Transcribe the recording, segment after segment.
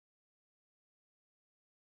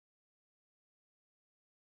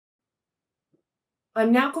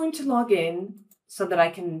I'm now going to log in so that I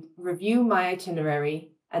can review my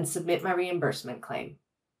itinerary and submit my reimbursement claim.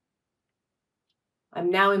 I'm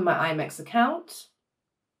now in my IMEX account,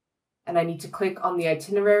 and I need to click on the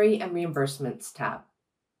Itinerary and Reimbursements tab.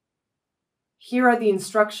 Here are the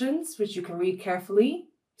instructions, which you can read carefully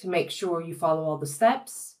to make sure you follow all the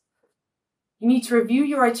steps. You need to review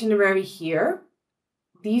your itinerary here.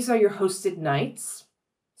 These are your hosted nights.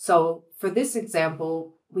 So for this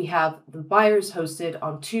example, we have the buyers hosted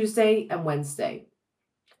on Tuesday and Wednesday.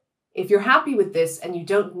 If you're happy with this and you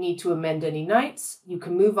don't need to amend any nights, you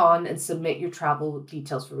can move on and submit your travel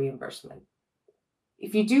details for reimbursement.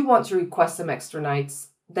 If you do want to request some extra nights,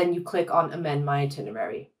 then you click on Amend My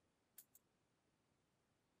Itinerary.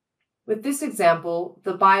 With this example,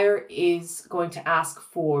 the buyer is going to ask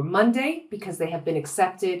for Monday because they have been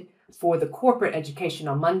accepted for the corporate education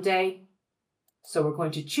on Monday. So we're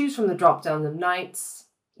going to choose from the drop-down of nights.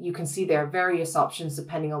 You can see there are various options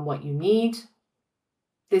depending on what you need.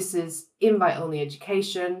 This is invite-only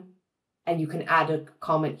education, and you can add a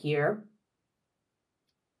comment here.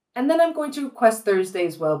 And then I'm going to request Thursday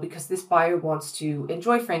as well because this buyer wants to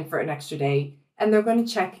enjoy Frankfurt an extra day, and they're going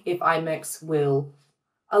to check if IMEX will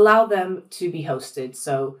allow them to be hosted.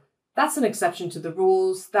 So that's an exception to the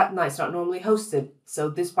rules. That night's not normally hosted. So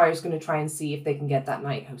this buyer is going to try and see if they can get that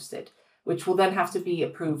night hosted, which will then have to be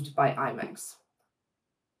approved by IMEX.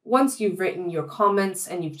 Once you've written your comments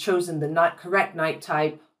and you've chosen the correct night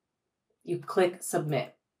type, you click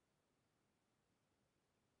Submit.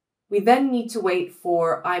 We then need to wait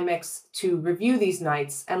for IMEX to review these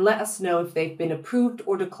nights and let us know if they've been approved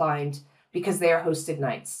or declined because they are hosted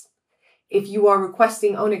nights. If you are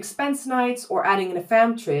requesting own expense nights or adding in a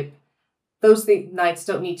fam trip, those nights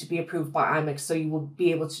don't need to be approved by IMEX, so you will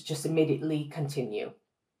be able to just immediately continue.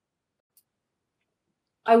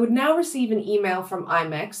 I would now receive an email from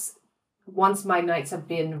IMEX once my nights have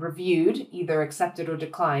been reviewed, either accepted or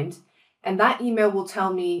declined, and that email will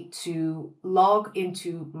tell me to log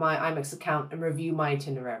into my IMEX account and review my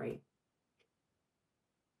itinerary.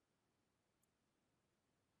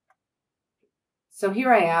 So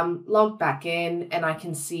here I am, logged back in, and I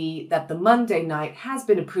can see that the Monday night has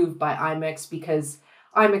been approved by IMEX because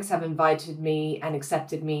IMEX have invited me and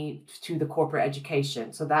accepted me to the corporate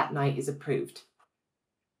education. So that night is approved.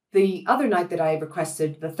 The other night that I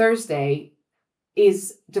requested, the Thursday,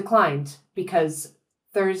 is declined because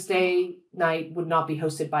Thursday night would not be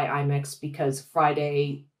hosted by IMEX because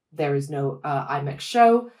Friday there is no IMEX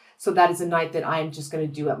show. So that is a night that I'm just going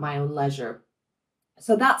to do at my own leisure.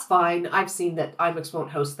 So that's fine. I've seen that IMEX won't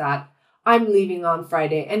host that. I'm leaving on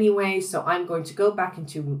Friday anyway, so I'm going to go back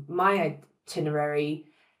into my itinerary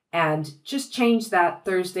and just change that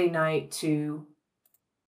Thursday night to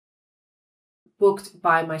booked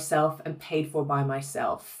by myself and paid for by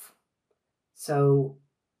myself. So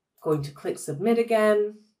going to click Submit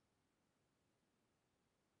again.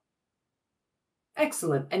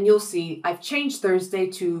 Excellent. And you'll see I've changed Thursday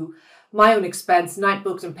to my own expense, night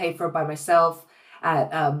booked and paid for by myself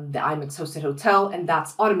at the IMEX hosted hotel, and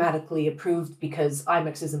that's automatically approved because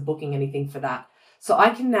IMEX isn't booking anything for that. So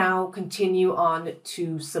I can now continue on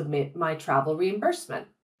to submit my travel reimbursement.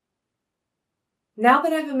 Now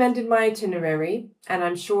that I've amended my itinerary, and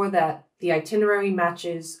I'm sure that the itinerary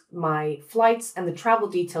matches my flights and the travel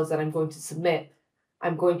details that I'm going to submit,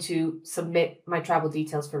 I'm going to submit my travel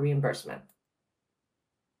details for reimbursement.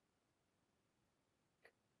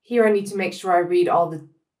 Here I need to make sure I read all the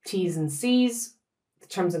T's and C's, the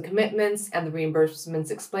terms and commitments, and the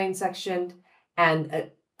reimbursements explained section,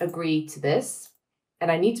 and agree to this.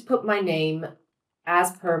 And I need to put my name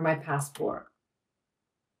as per my passport.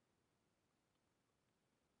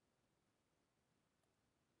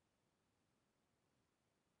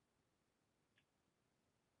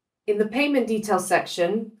 In the payment details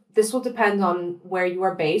section, this will depend on where you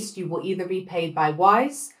are based. You will either be paid by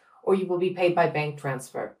Wise or you will be paid by bank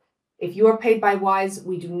transfer. If you are paid by Wise,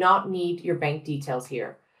 we do not need your bank details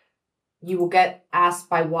here. You will get asked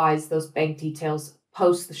by Wise those bank details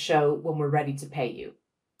post the show when we're ready to pay you.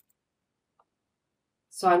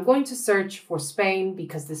 So I'm going to search for Spain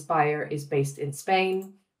because this buyer is based in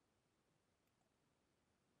Spain.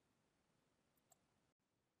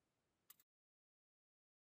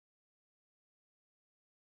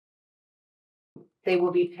 They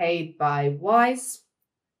will be paid by Wise.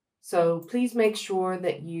 So please make sure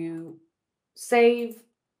that you save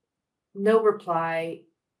no reply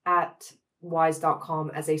at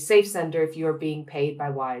wise.com as a safe sender if you are being paid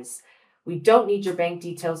by Wise. We don't need your bank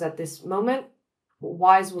details at this moment.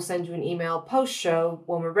 Wise will send you an email post-show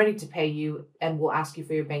when we're ready to pay you, and we'll ask you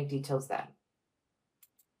for your bank details then.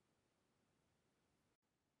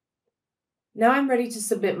 Now I'm ready to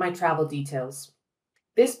submit my travel details.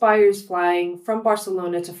 This buyer is flying from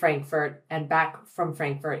Barcelona to Frankfurt and back from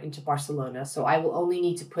Frankfurt into Barcelona, so I will only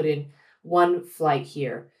need to put in one flight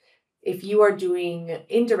here. If you are doing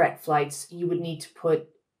indirect flights, you would need to put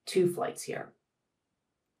 2 flights here.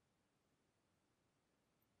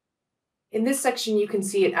 In this section, you can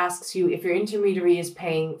see it asks you if your intermediary is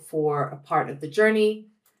paying for a part of the journey.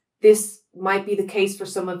 This might be the case for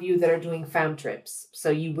some of you that are doing fam trips, so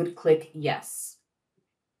you would click yes.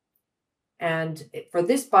 And for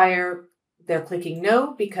this buyer, they're clicking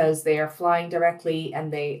no because they are flying directly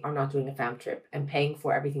and they are not doing a fam trip and paying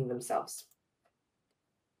for everything themselves.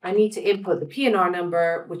 I need to input the PNR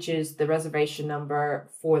number, which is the reservation number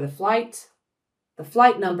for the flight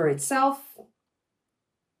number itself,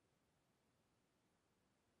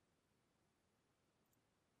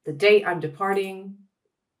 the date I'm departing,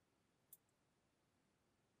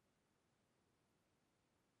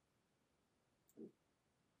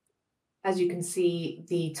 as you can see,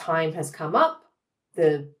 the time has come up.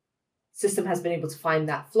 The system has been able to find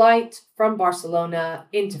that flight from Barcelona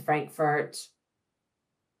into Frankfurt.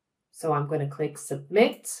 So I'm going to click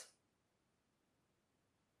submit.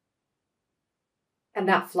 And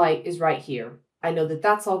that flight is right here. I know that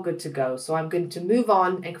that's all good to go. So I'm going to move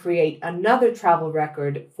on and create another travel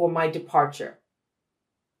record for my departure.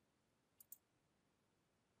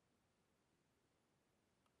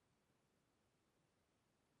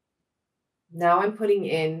 Now I'm putting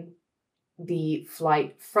in the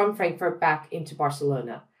flight from Frankfurt back into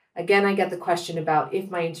Barcelona. Again, I get the question about if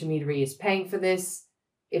my intermediary is paying for this.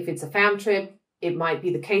 If it's a fam trip, it might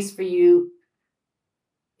be the case for you.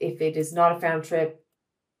 If it is not a fam trip,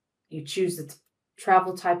 you choose the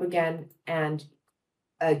travel type again, and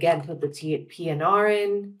again, put the PNR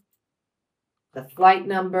in, the flight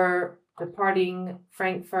number, departing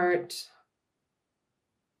Frankfurt,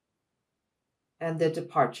 and the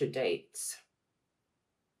departure date.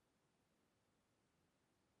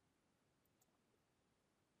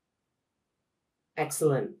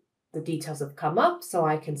 Excellent. The details have come up, so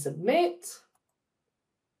I can submit.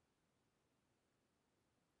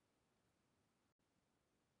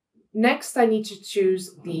 Next, I need to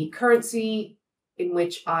choose the currency in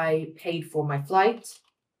which I paid for my flight.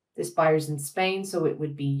 This buyer's in Spain, so it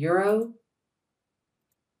would be euro.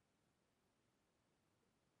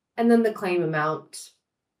 And then the claim amount.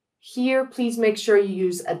 Here, please make sure you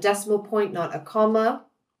use a decimal point, not a comma.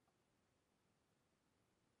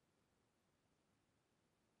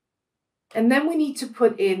 And then we need to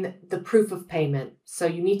put in the proof of payment. So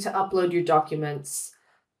you need to upload your documents.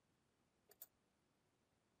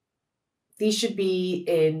 These should be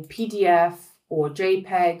in PDF or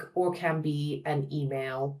JPEG, or can be an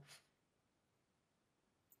email.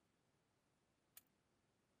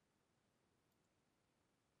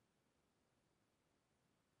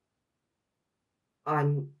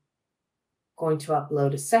 I'm going to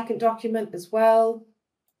upload a second document as well.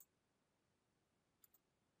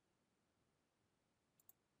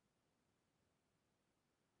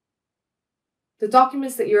 The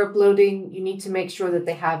documents that you're uploading, you need to make sure that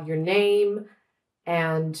they have your name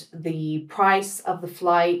and the price of the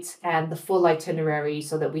flight and the full itinerary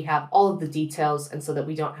so that we have all of the details and so that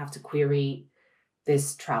we don't have to query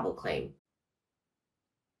this travel claim.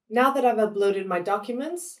 Now that I've uploaded my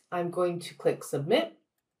documents, I'm going to click submit.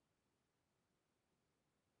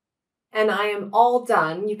 And I am all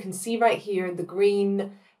done. You can see right here the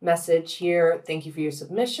green message here. Thank you for your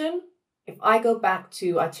submission. If I go back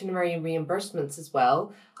to itinerary and reimbursements as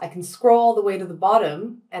well, I can scroll all the way to the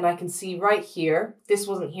bottom and I can see right here, this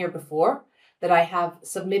wasn't here before, that I have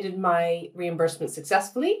submitted my reimbursement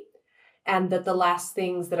successfully and that the last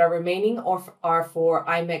things that are remaining are for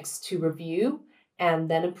IMEX to review and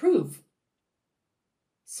then approve.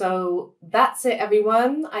 So that's it,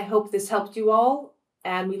 everyone. I hope this helped you all,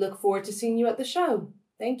 and we look forward to seeing you at the show.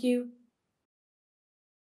 Thank you.